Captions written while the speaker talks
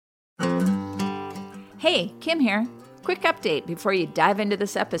Hey, Kim here. Quick update before you dive into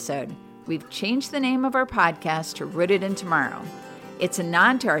this episode. We've changed the name of our podcast to Rooted in Tomorrow. It's a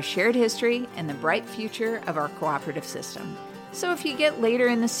nod to our shared history and the bright future of our cooperative system. So if you get later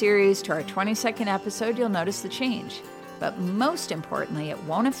in the series to our 22nd episode, you'll notice the change. But most importantly, it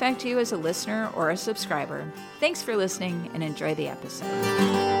won't affect you as a listener or a subscriber. Thanks for listening and enjoy the episode.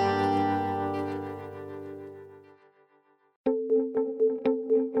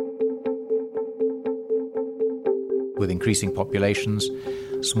 With increasing populations,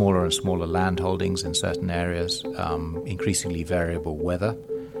 smaller and smaller land holdings in certain areas, increasingly variable weather,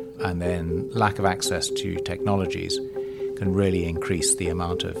 and then lack of access to technologies can really increase the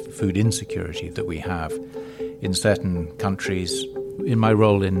amount of food insecurity that we have. In certain countries, in my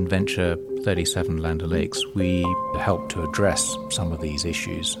role in Venture 37 Land O'Lakes, we help to address some of these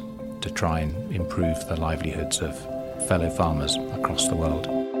issues to try and improve the livelihoods of fellow farmers across the world.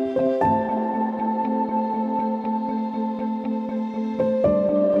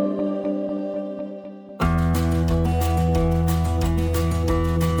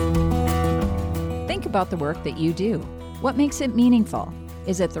 Think about the work that you do. What makes it meaningful?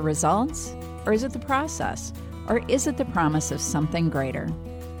 Is it the results? Or is it the process? Or is it the promise of something greater?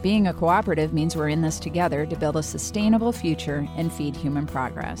 Being a cooperative means we're in this together to build a sustainable future and feed human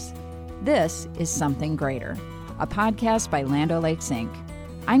progress. This is Something Greater, a podcast by Land O'Lakes, Inc.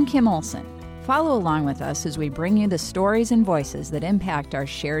 I'm Kim Olson. Follow along with us as we bring you the stories and voices that impact our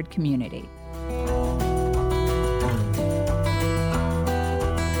shared community.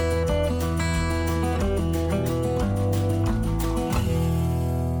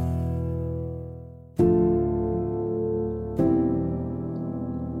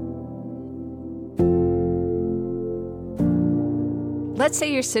 Let's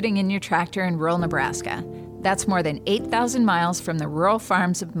say you're sitting in your tractor in rural Nebraska. That's more than 8,000 miles from the rural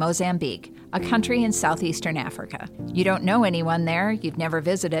farms of Mozambique, a country in southeastern Africa. You don't know anyone there, you've never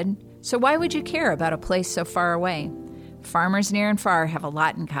visited, so why would you care about a place so far away? Farmers near and far have a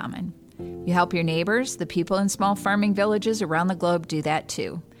lot in common. You help your neighbors, the people in small farming villages around the globe do that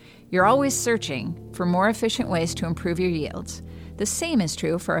too. You're always searching for more efficient ways to improve your yields. The same is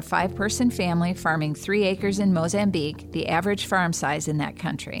true for a 5-person family farming 3 acres in Mozambique, the average farm size in that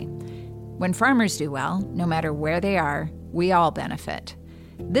country. When farmers do well, no matter where they are, we all benefit.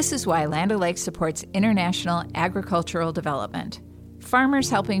 This is why Land O'Lakes supports international agricultural development. Farmers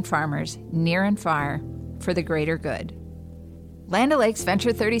helping farmers near and far for the greater good. Land O'Lakes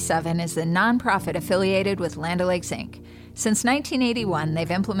Venture 37 is the nonprofit affiliated with Land O'Lakes, Inc. Since 1981, they've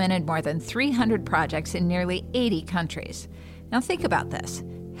implemented more than 300 projects in nearly 80 countries. Now think about this.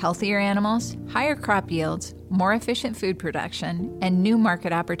 Healthier animals, higher crop yields, more efficient food production, and new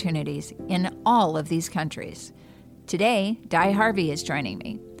market opportunities in all of these countries. Today, Di Harvey is joining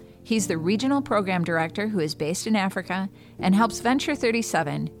me. He's the regional program director who is based in Africa and helps Venture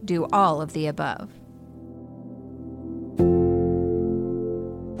 37 do all of the above.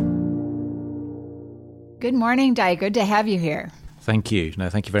 Good morning, Di. Good to have you here. Thank you.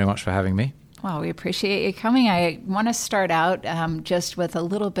 Thank you very much for having me. Well, we appreciate you coming. I want to start out just with a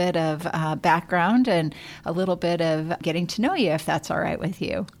little bit of background and a little bit of getting to know you, if that's all right with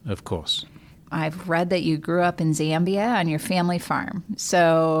you. Of course. I've read that you grew up in Zambia on your family farm.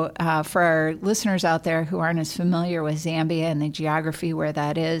 So for our listeners out there who aren't as familiar with Zambia and the geography where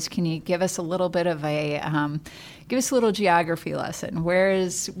that is, can you give us a little bit of give us a little geography lesson? Where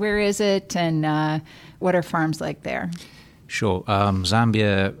is it, and what are farms like there? Sure.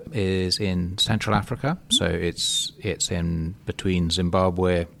 Zambia is in Central Africa, so it's in between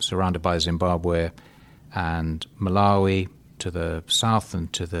Zimbabwe, surrounded by Zimbabwe, and Malawi to the south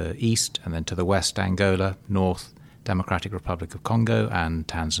and to the east, and then to the west, Angola, north, Democratic Republic of Congo, and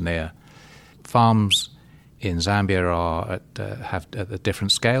Tanzania. Farms in Zambia have at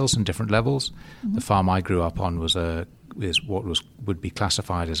different scales and different levels. Mm-hmm. The farm I grew up on would be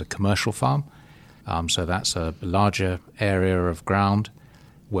classified as a commercial farm. So that's a larger area of ground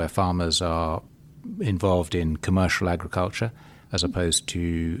where farmers are involved in commercial agriculture as opposed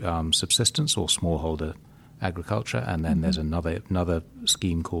to subsistence or smallholder agriculture. And then there's another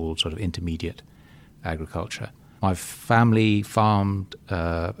scheme called sort of intermediate agriculture. My family farmed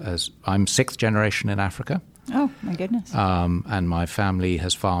as I'm 6th generation in Africa. Oh, my goodness. And my family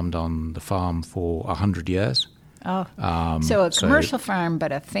has farmed on the farm for 100 years. Oh, so a commercial farm,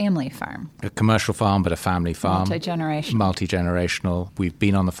 but a family farm. A commercial farm, but a family farm. Multi-generational. We've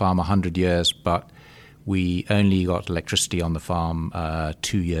been on the farm 100 years, but we only got electricity on the farm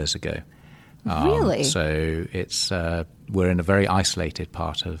 2 years ago. Really? So we're in a very isolated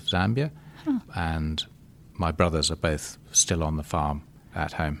part of Zambia, and my brothers are both still on the farm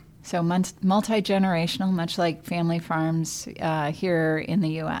at home. So multi-generational, much like family farms here in the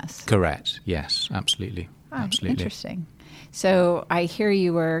U.S. Correct. Yes, absolutely. Oh, absolutely. Interesting. So I hear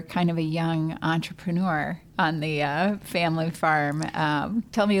you were kind of a young entrepreneur on the family farm.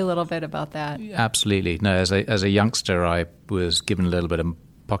 Tell me a little bit about that. Absolutely. No, as a youngster, I was given a little bit of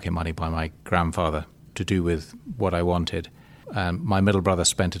pocket money by my grandfather to do with what I wanted. My middle brother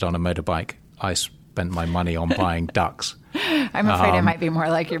spent it on a motorbike. I spent my money on buying ducks. I'm afraid I might be more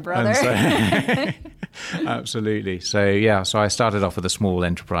like your brother. Absolutely. So I started off with a small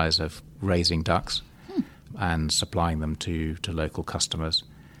enterprise of raising ducks and supplying them to local customers.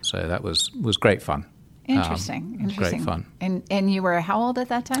 So that was great fun. Interesting. Great fun. And you were how old at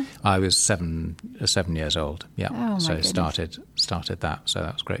that time? I was 7 years old. Yeah. Oh, my so goodness. started that. So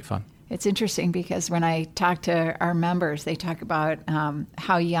that was great fun. It's interesting because when I talk to our members, they talk about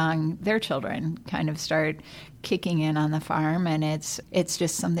how young their children kind of start kicking in on the farm, and it's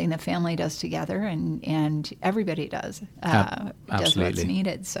just something the family does together, and everybody does what's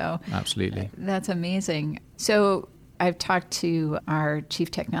needed. So absolutely, that's amazing. So I've talked to our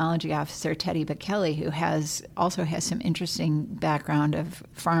Chief Technology Officer, Teddy Bekele, who also has some interesting background of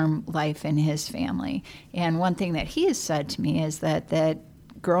farm life in his family. And one thing that he has said to me is that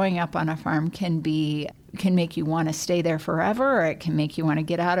growing up on a farm can make you want to stay there forever, or it can make you want to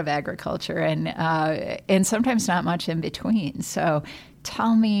get out of agriculture, and sometimes not much in between. So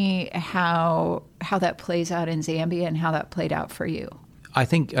tell me how that plays out in Zambia and how that played out for you. I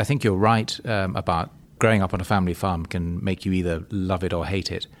think you're right about growing up on a family farm can make you either love it or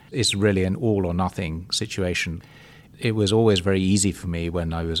hate it. It's really an all or nothing situation. It was always very easy for me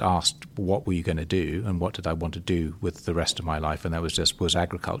when I was asked, what were you going to do and what did I want to do with the rest of my life? And that was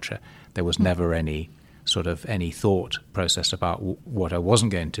agriculture. There was never any thought process about what I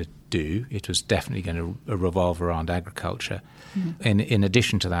wasn't going to do. It was definitely going to revolve around agriculture. Mm-hmm. In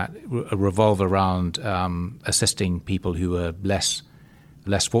addition to that, revolve around assisting people who were less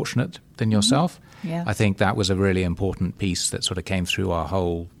fortunate than yourself. Mm-hmm. Yes. I think that was a really important piece that sort of came through our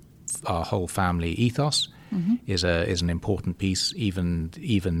whole family ethos. Mm-hmm. is an important piece. Even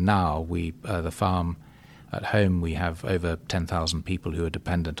now, the farm at home, we have over 10,000 people who are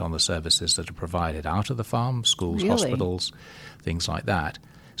dependent on the services that are provided out of the farm, schools, really? Hospitals, things like that.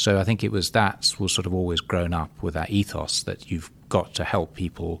 So I think was sort of always grown up with that ethos that you've got to help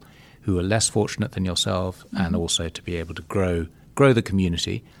people who are less fortunate than yourself, mm-hmm. and also to be able to grow the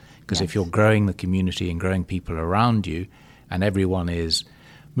community. Because yes. if you're growing the community and growing people around you, and everyone is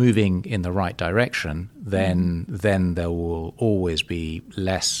moving in the right direction, then there will always be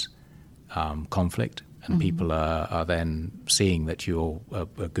less conflict, and mm-hmm. people are then seeing that you're a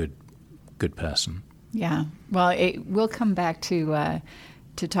good person. Yeah. Well, we'll come back to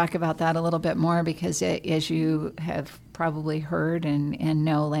talk about that a little bit more because as you have probably heard and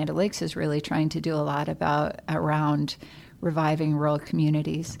know, Land O'Lakes is really trying to do a lot around reviving rural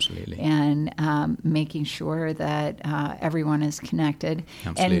communities. Absolutely. And making sure that everyone is connected.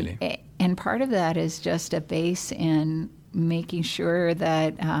 Absolutely. And part of that is just a base in making sure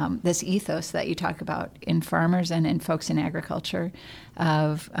that this ethos that you talk about in farmers and in folks in agriculture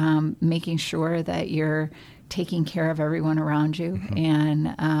of making sure that you're taking care of everyone around you, mm-hmm.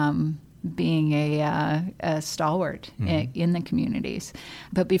 and being a stalwart mm-hmm. in the communities.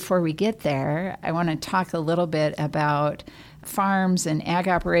 But before we get there, I want to talk a little bit about farms and ag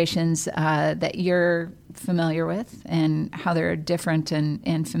operations that you're familiar with and how they're different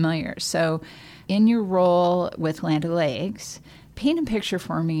and familiar. So in your role with Land O'Lakes, paint a picture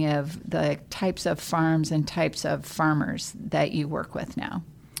for me of the types of farms and types of farmers that you work with now.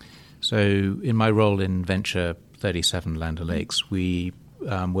 So in my role in Venture 37 Land O'Lakes, we're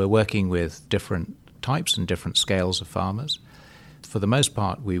working with different types and different scales of farmers. For the most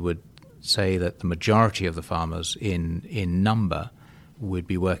part, we would say that the majority of the farmers in number would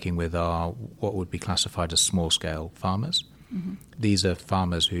be working with what would be classified as small-scale farmers. Mm-hmm. These are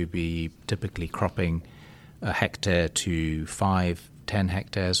farmers who would be typically cropping a hectare to 5-10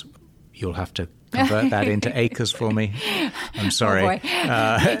 hectares. You'll have to convert that into acres for me. I'm sorry. Oh boy.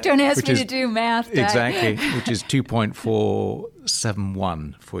 Don't ask me to do math. Exactly, which is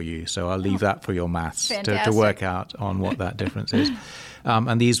 2.471 for you. So I'll leave that for your maths to work out on what that difference is.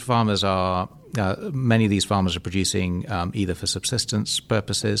 And these farmers many of these farmers are producing either for subsistence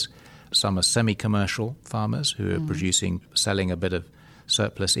purposes. Some are semi-commercial farmers who are selling a bit of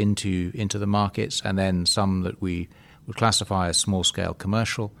surplus into the markets, and then some that we would classify as small-scale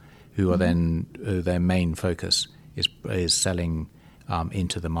commercial, who are then their main focus is selling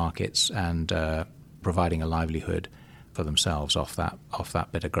into the markets and providing a livelihood for themselves off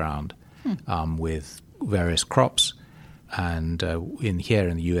that bit of ground with various crops. and in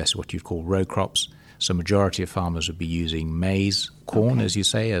the US, what you'd call row crops. So majority of farmers would be using maize, corn, as you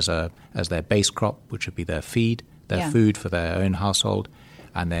say, as their base crop, which would be their feed, food for their own household,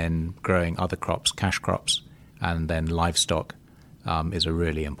 and then growing other crops, cash crops, and then livestock is a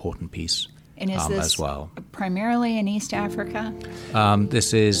really important piece. And is this as well primarily in East Africa?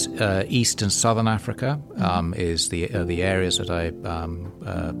 This is East and Southern Africa is the areas that I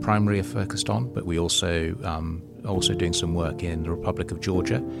primarily focused on, but we also doing some work in the Republic of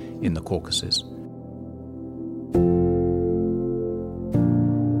Georgia in the Caucasus.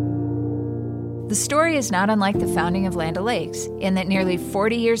 The story is not unlike the founding of Land O'Lakes, in that nearly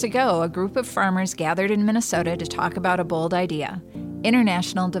 40 years ago, a group of farmers gathered in Minnesota to talk about a bold idea: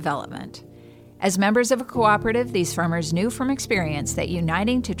 international development. As members of a cooperative, these farmers knew from experience that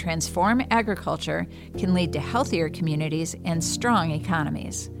uniting to transform agriculture can lead to healthier communities and strong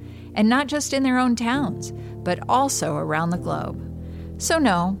economies. And not just in their own towns, but also around the globe. So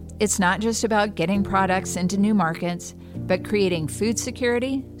no, it's not just about getting products into new markets, but creating food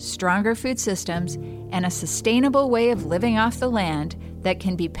security, stronger food systems, and a sustainable way of living off the land that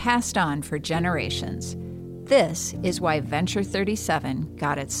can be passed on for generations. This is why Venture 37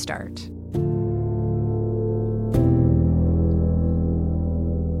 got its start.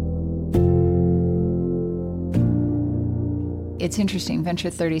 It's interesting, Venture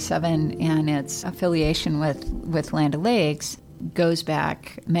 37 and its affiliation with Land O'Lakes goes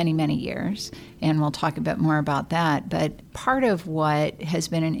back many, many years, and we'll talk a bit more about that. But part of what has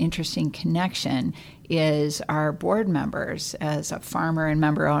been an interesting connection is our board members. As a farmer and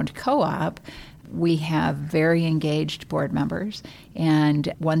member-owned co-op, we have very engaged board members,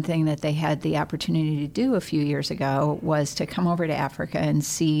 and one thing that they had the opportunity to do a few years ago was to come over to Africa and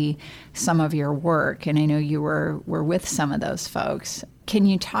see some of your work, and I know you were with some of those folks. Can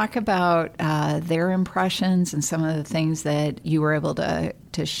you talk about their impressions and some of the things that you were able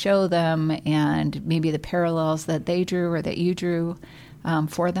to show them, and maybe the parallels that they drew or that you drew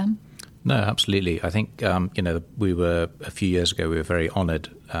for them? No, absolutely. I think, a few years ago, we were very honored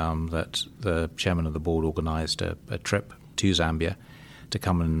that the chairman of the board organized a trip to Zambia to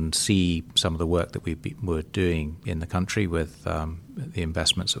come and see some of the work that we were doing in the country with the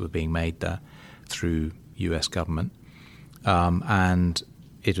investments that were being made there through U.S. government. And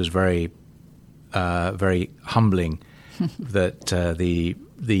it was very, very humbling that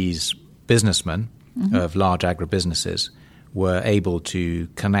these businessmen of large agribusinesses were able to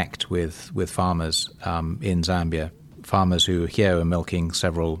connect with farmers in Zambia, farmers who here are milking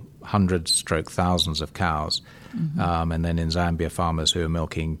several hundreds, thousands of cows, and then in Zambia, farmers who are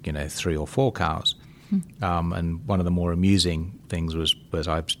milking 3 or 4 cows. And one of the more amusing things was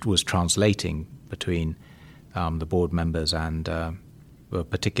I was translating between the board members and a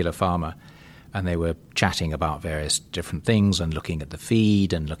particular farmer, and they were chatting about various different things and looking at the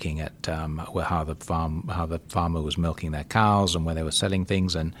feed and looking at how the farmer was milking their cows and where they were selling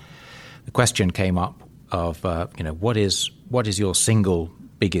things. And the question came up of what is your single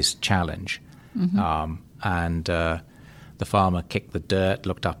biggest challenge? And the farmer kicked the dirt,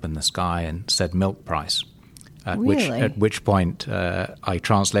 looked up in the sky, and said milk price. At which point I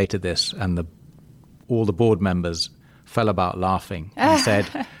translated this, and all the board members fell about laughing and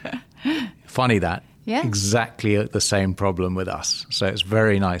said, funny that. Yeah. Exactly the same problem with us. So it's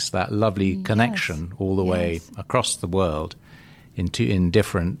very nice, that lovely connection all the way across the world in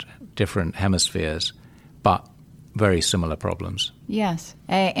different hemispheres, but very similar problems. Yes,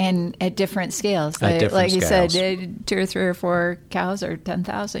 and at different scales. At different like scales. You said, 2 or 3 or 4 cows or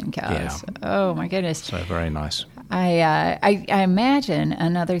 10,000 cows. Yeah. Oh, my goodness. So very nice. I imagine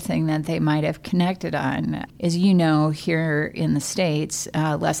another thing that they might have connected on is, here in the States,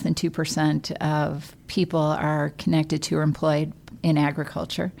 less than 2% of people are connected to or employed in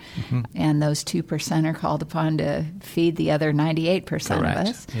agriculture. And those 2% are called upon to feed the other 98% Correct. of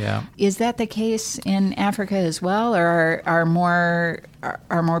us. Yeah. Is that the case in Africa as well, or are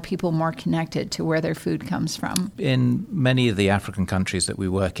more people more connected to where their food comes from? In many of the African countries that we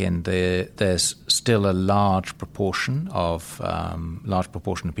work in, there's still a large proportion of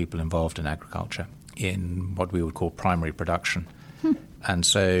people involved in agriculture in what we would call primary production. And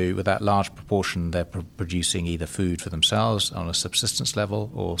so with that large proportion, they're producing either food for themselves on a subsistence level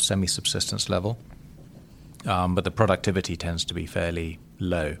or semi-subsistence level. But the productivity tends to be fairly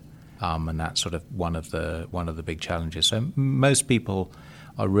low. And that's sort of one of the big challenges. So most people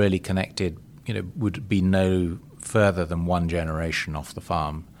are really connected, would be no further than 1 generation off the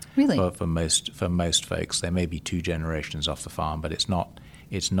farm. Really? For most folks. There may be 2 generations off the farm, but it's not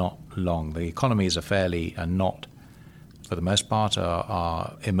long. The economies are not, for the most part,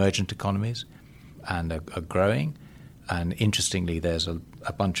 are emergent economies and are growing. And interestingly, there's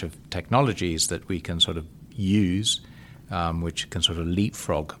a bunch of technologies that we can sort of use, which can sort of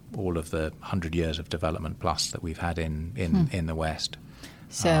leapfrog all of the 100 years of development plus that we've had in the West.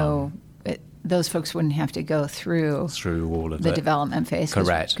 So those folks wouldn't have to go through all of the development phase.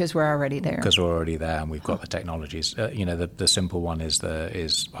 Correct. Because we're already there. Because we're already there, and we've got the technologies. The simple one is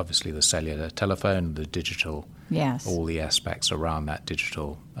obviously the cellular telephone, the digital, yes, all the aspects around that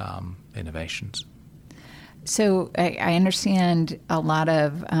digital innovations. So I understand a lot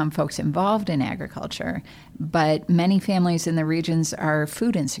of folks involved in agriculture, but many families in the regions are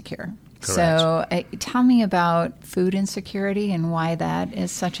food insecure. Correct. So tell me about food insecurity and why that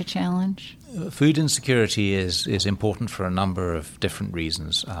is such a challenge. Food insecurity is important for a number of different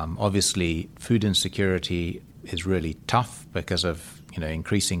reasons. Obviously, food insecurity is really tough because of,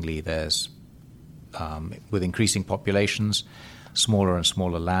 increasingly there's, with increasing populations, smaller and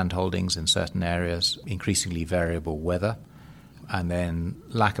smaller land holdings in certain areas, increasingly variable weather, and then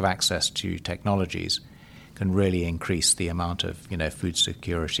lack of access to technologies can really increase the amount of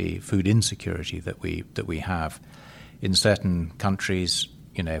food insecurity that we have. In certain countries,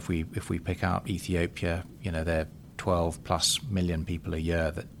 if we pick out Ethiopia, there are 12 plus million people a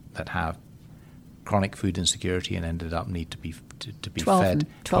year that have chronic food insecurity and ended up need to be fed.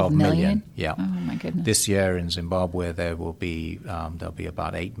 12 million? Yeah. Oh my goodness. This year in Zimbabwe there will be there'll be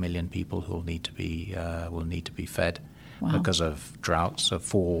about 8 million people who will need to be fed. Wow. Because of droughts. So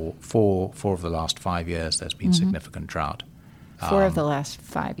four of the last 5 years there's been significant drought. 4 of the last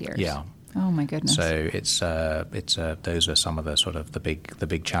 5 years. Yeah. Oh my goodness. So it's those are some of the sort of the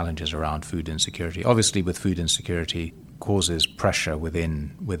big challenges around food insecurity. Obviously, with food insecurity causes pressure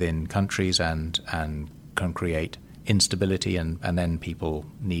within countries and can create instability, and then people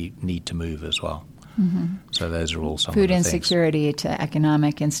need to move as well. Mm-hmm. So those are all some food of the insecurity things. To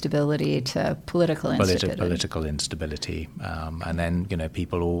economic instability to political instability. Political instability, and then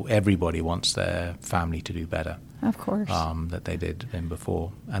everybody wants their family to do better. Of course, that they did in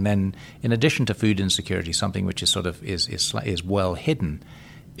before. And then, in addition to food insecurity, something which is sort of is well hidden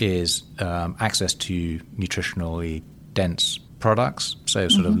is access to nutritionally dense products. So,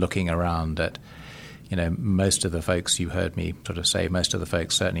 sort of looking around at, most of the folks you heard me sort of say, most of the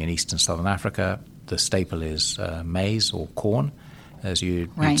folks certainly in East and Southern Africa, the staple is maize or corn, as you'd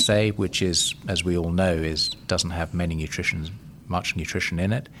say, which is, as we all know, doesn't have much nutrition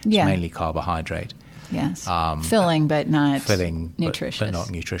in it. It's mainly carbohydrate. Yes, filling but not nutritious. But not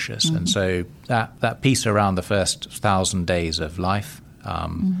nutritious. And so that piece around the first 1,000 days of life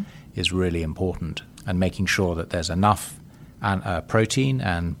is really important, and making sure that there's enough protein,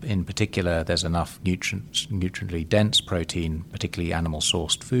 and in particular there's enough nutriently dense protein, particularly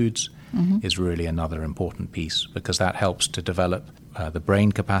animal-sourced foods, is really another important piece, because that helps to develop the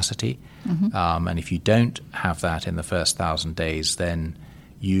brain capacity. And if you don't have that in the first 1,000 days, then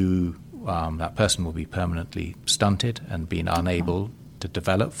that person will be permanently stunted and being unable to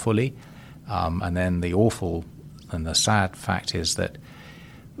develop fully. And then the awful and the sad fact is that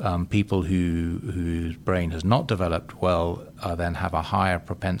people whose brain has not developed well then have a higher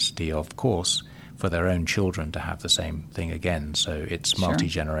propensity, of course, for their own children to have the same thing again. So it's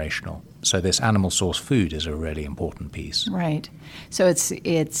multi-generational. So this animal-sourced food is a really important piece. Right. So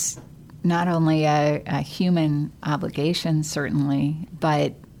it's not only a human obligation, certainly,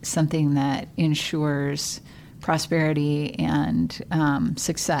 but something that ensures prosperity and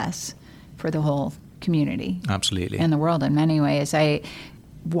success for the whole community. Absolutely. And the world in many ways. I'm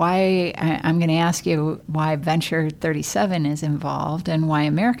going to ask you why Venture 37 is involved and why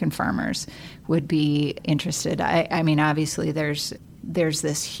American farmers would be interested. I mean, obviously there's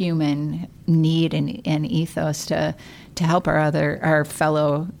this human need and ethos to help our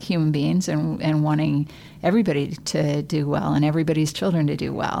fellow human beings and wanting everybody to do well and everybody's children to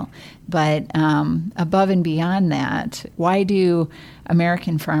do well. But above and beyond that, why do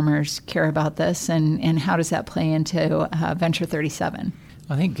American farmers care about this, and how does that play into Venture 37?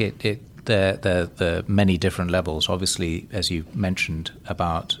 I think there are many different levels. Obviously, as you mentioned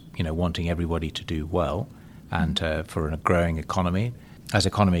about wanting everybody to do well, and for a growing economy. As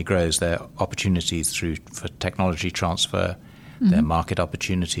economy grows, there are opportunities for technology transfer. There are market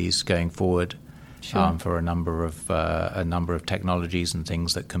opportunities going forward for a number of technologies and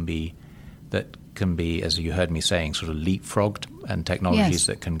things that can be, as you heard me saying, sort of leapfrogged, and technologies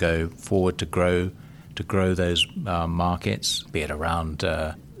that can go forward to grow those markets, be it around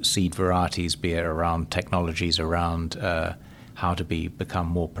seed varieties, be it around technologies around how to become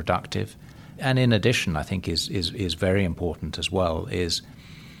more productive. And in addition, I think is very important as well is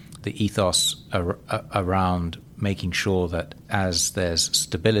the ethos around making sure that as there's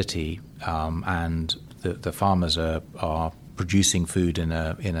stability and the farmers are producing food in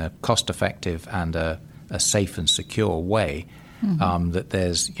a cost-effective and a safe and secure way, that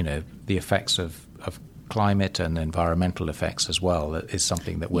there's the effects of climate and environmental effects as well is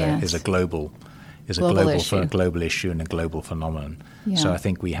something that is a global issue and a global phenomenon. Yeah. So I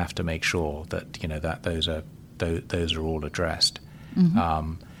think we have to make sure that that those are all addressed.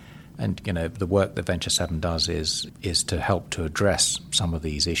 And the work that Venture 7 does is to help to address some of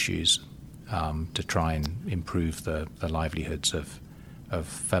these issues, to try and improve the livelihoods of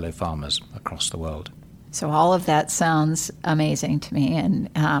fellow farmers across the world. So all of that sounds amazing to me, and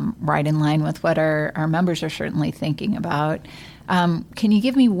right in line with what our members are certainly thinking about. Can you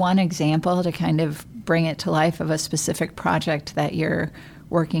give me one example to kind of bring it to life of a specific project that you're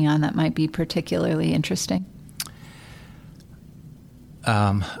working on that might be particularly interesting?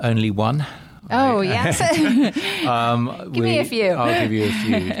 Only one. Oh, yes. Give me a few. I'll give you a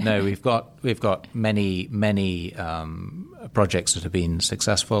few. No, we've got many projects that have been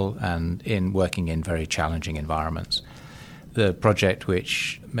successful and in working in very challenging environments. The project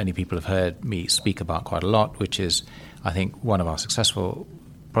which many people have heard me speak about quite a lot, which is, I think, one of our successful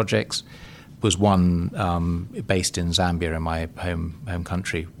projects, was one based in Zambia, in my home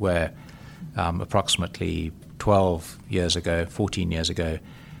country, where approximately 14 years ago,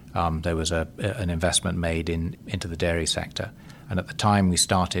 there was an investment made into the dairy sector. And at the time we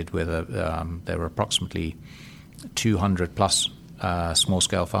started with there were approximately 200 plus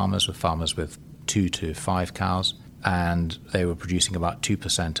small-scale farmers with 2 to 5 cows, and they were producing about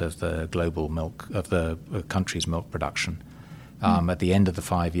 2% of the global milk, of the country's milk production. At the end of the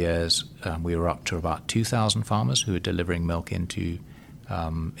 5 years, we were up to about 2,000 farmers who were delivering milk into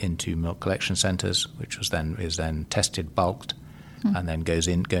milk collection centres, which is then tested, bulked, and then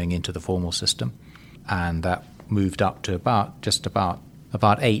going into the formal system, and that moved up to about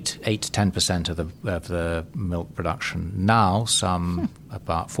 8 to 10% of the milk production. Now,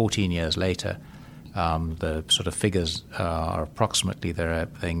 about 14 years later, the sort of figures are approximately there are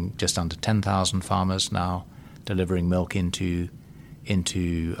just under 10,000 farmers now delivering milk into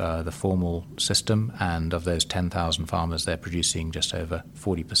the formal system, and of those 10,000 farmers, they're producing just over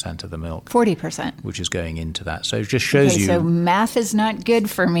 40% of the milk. 40%, which is going into that. So it just shows you. So math is not good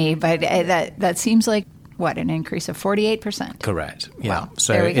for me, but that seems like an increase of 48%. Correct. Yeah. Wow.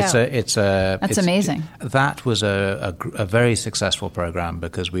 So there we go. That's amazing. That was a very successful program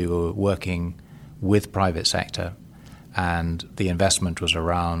because we were working with private sector. And the investment was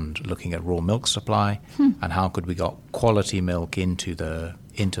around looking at raw milk supply and how could we get quality milk into the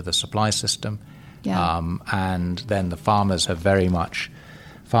supply system. Yeah. And then the farmers have very much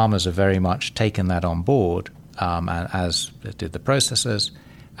taken that on board, and as did the processors,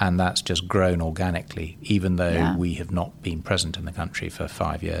 and that's just grown organically, even though we have not been present in the country for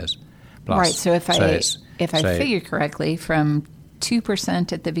 5 years plus. Right. So if I figure correctly, from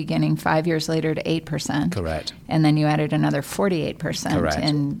 2% at the beginning, 5 years later to 8%. Correct. And then you added another 48% Correct.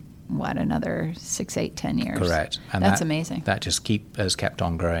 in, another 6, 8, 10 years. Correct. And that's amazing. That just has kept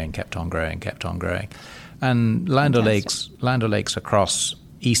on growing. And Land O'Lakes across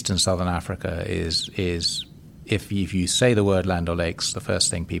East and Southern Africa is if you say the word Land O'Lakes, the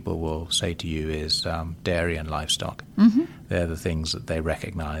first thing people will say to you is dairy and livestock. Mm-hmm. They're the things that they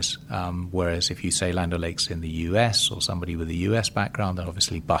recognize. Whereas if you say Land O'Lakes in the U.S. or somebody with a U.S. background, then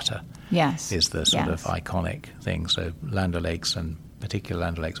obviously butter is the sort of iconic thing. So Land O'Lakes, and particularly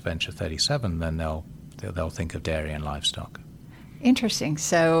Land O'Lakes Venture 37, then they'll think of dairy and livestock. Interesting.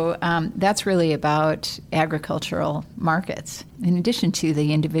 So that's really about agricultural markets, in addition to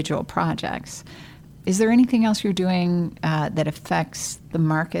the individual projects. Is there anything else you're doing that affects the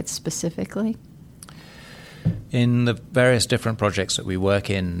market specifically? In the various different projects that we work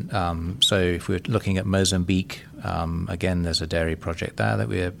in, so if we're looking at Mozambique, again, there's a dairy project there that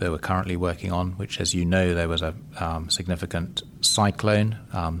we're currently working on, which, as you know, there was a significant cyclone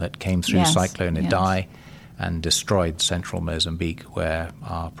that came through, Cyclone Idai, and destroyed central Mozambique, where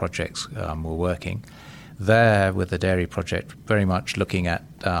our projects were working. There, with the dairy project, very much looking at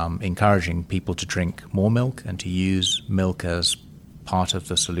encouraging people to drink more milk and to use milk as part of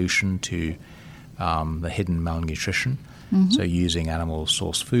the solution to the hidden malnutrition. Mm-hmm. So using animal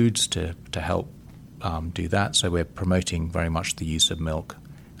source foods to help do that. So we're promoting very much the use of milk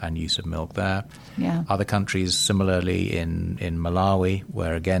there. Yeah. Other countries, similarly in Malawi,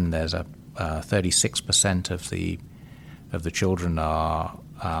 where again there's a 36% of the children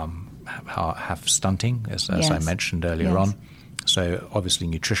have stunting, as I mentioned earlier on. So obviously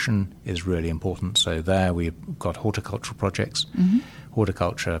nutrition is really important. So there we've got horticultural projects. Mm-hmm.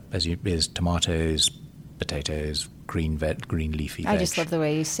 Horticulture is tomatoes, potatoes, green leafy veg. I just love the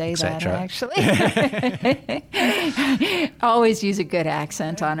way you say that, cetera. actually. Always use a good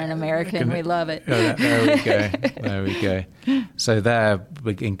accent on an American. We love it. Oh, there we go. So they're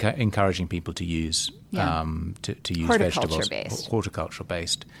encouraging people to use to use vegetables, horticultural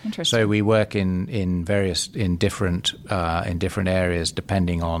based. Interesting. So we work in different areas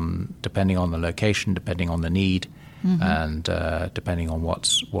depending on the location, depending on the need. Mm-hmm. And depending on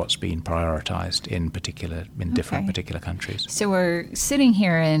what's been prioritized in different particular countries. So we're sitting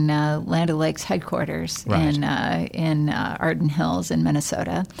here in Land O'Lakes headquarters right. in Arden Hills in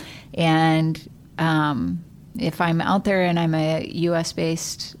Minnesota, and if I'm out there and I'm a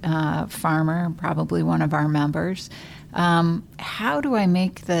U.S.-based farmer, probably one of our members, how do I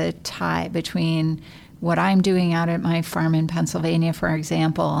make the tie between what I'm doing out at my farm in Pennsylvania, for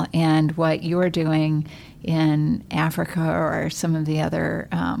example, and what you're doing in Africa or some of the other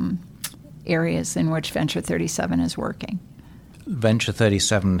areas in which Venture 37 is working? Venture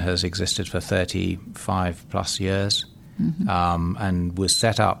 37 has existed for 35 plus years, mm-hmm. And was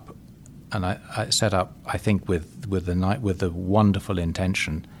set up. And I set up, I think, with the wonderful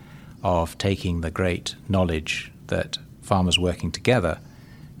intention of taking the great knowledge that farmers working together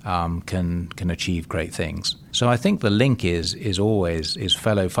can achieve great things. So I think the link is always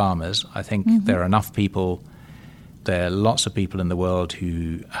fellow farmers. I think mm-hmm. there are lots of people in the world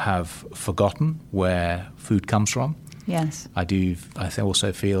who have forgotten where food comes from. Yes. I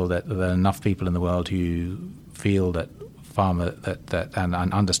also feel that there are enough people in the world who feel that and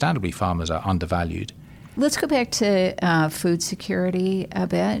understandably farmers are undervalued. Let's go back to food security a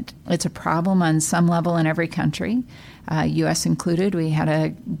bit. It's a problem on some level in every country, U.S. included. We had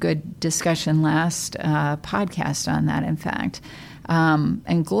a good discussion last podcast on that, in fact.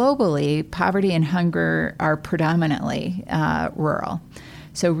 And globally, poverty and hunger are predominantly rural.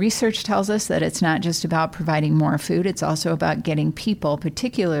 So research tells us that it's not just about providing more food, it's also about getting people,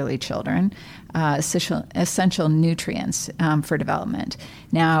 particularly children, essential nutrients for development.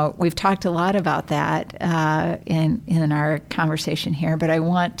 Now, we've talked a lot about that in our conversation here, but I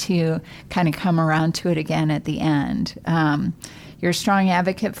want to kind of come around to it again at the end. You're a strong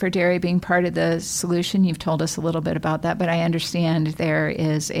advocate for dairy being part of the solution. You've told us a little bit about that, but I understand there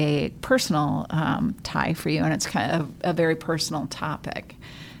is a personal tie for you, and it's kind of a very personal topic.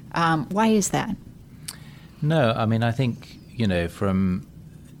 Why is that? No, I mean, I think, from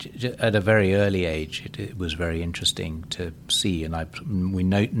at a very early age, it was very interesting to see, and we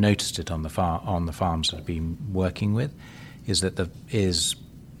noticed it on the farms that I've been working with, is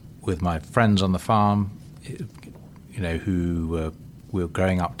with my friends on the farm, who were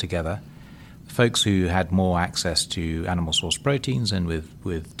growing up together, folks who had more access to animal source proteins and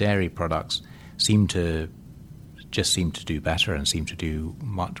with dairy products seemed to do better and seemed to do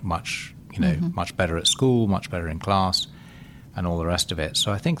much mm-hmm. much better at school, much better in class, and all the rest of it.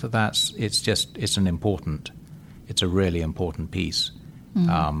 So I think it's a really important piece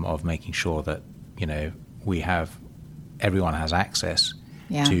mm-hmm. Of making sure that everyone has access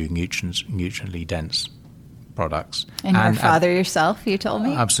to nutriently dense products. And your father yourself, you told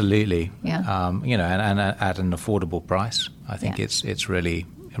me? Absolutely. Yeah. And at an affordable price. I think it's really,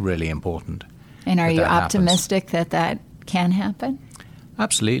 really important. And are you optimistic that can happen?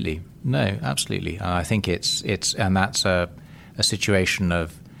 Absolutely. No, absolutely. And I think it's that's a situation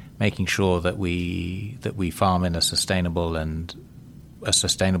of making sure that we farm in a sustainable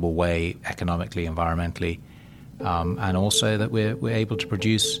way, economically, environmentally, and also that we're able to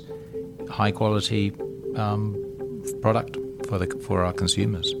produce high quality product for our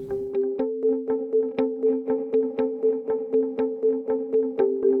consumers.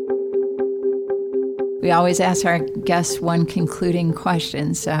 We always ask our guests one concluding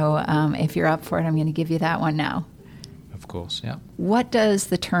question, so if you're up for it, I'm going to give you that one now. Of course, yeah. What does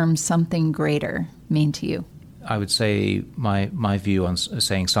the term "something greater" mean to you? I would say my view on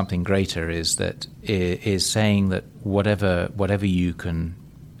saying something greater is saying that whatever you can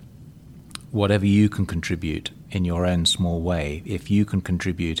contribute in your own small way, if you can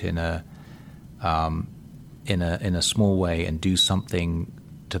contribute in a small way and do something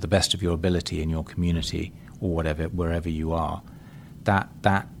to the best of your ability in your community or wherever you are,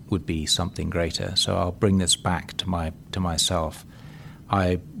 that would be something greater. So I'll bring this back to myself.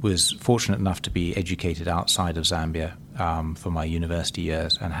 I was fortunate enough to be educated outside of Zambia for my university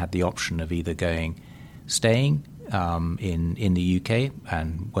years and had the option of either staying in the UK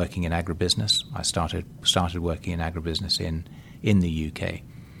and working in agribusiness. I started working in agribusiness in the UK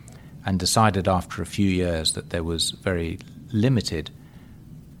and decided after a few years that there was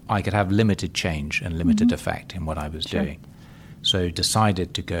I could have limited change and limited effect in what I was doing. So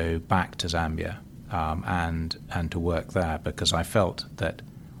decided to go back to Zambia and to work there, because I felt that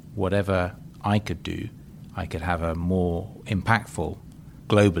whatever I could do, I could have a more impactful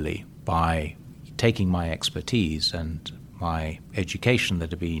globally by taking my expertise and my education that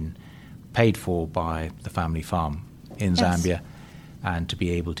had been paid for by the family farm in Zambia, and to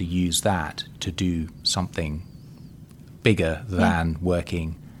be able to use that to do something bigger than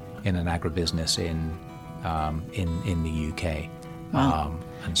working in an agribusiness in the UK. Wow.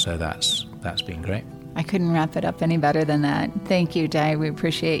 And so that's been great. I couldn't wrap it up any better than that. Thank you, Dai. We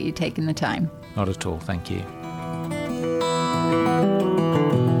appreciate you taking the time. Not at all. Thank you.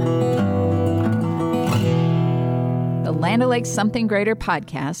 The Land O'Lakes Something Greater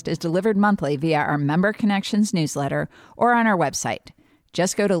podcast is delivered monthly via our Member Connections newsletter or on our website.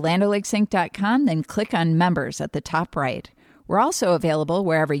 Just go to landolakesync.com, then click on Members at the top right. We're also available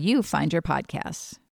wherever you find your podcasts.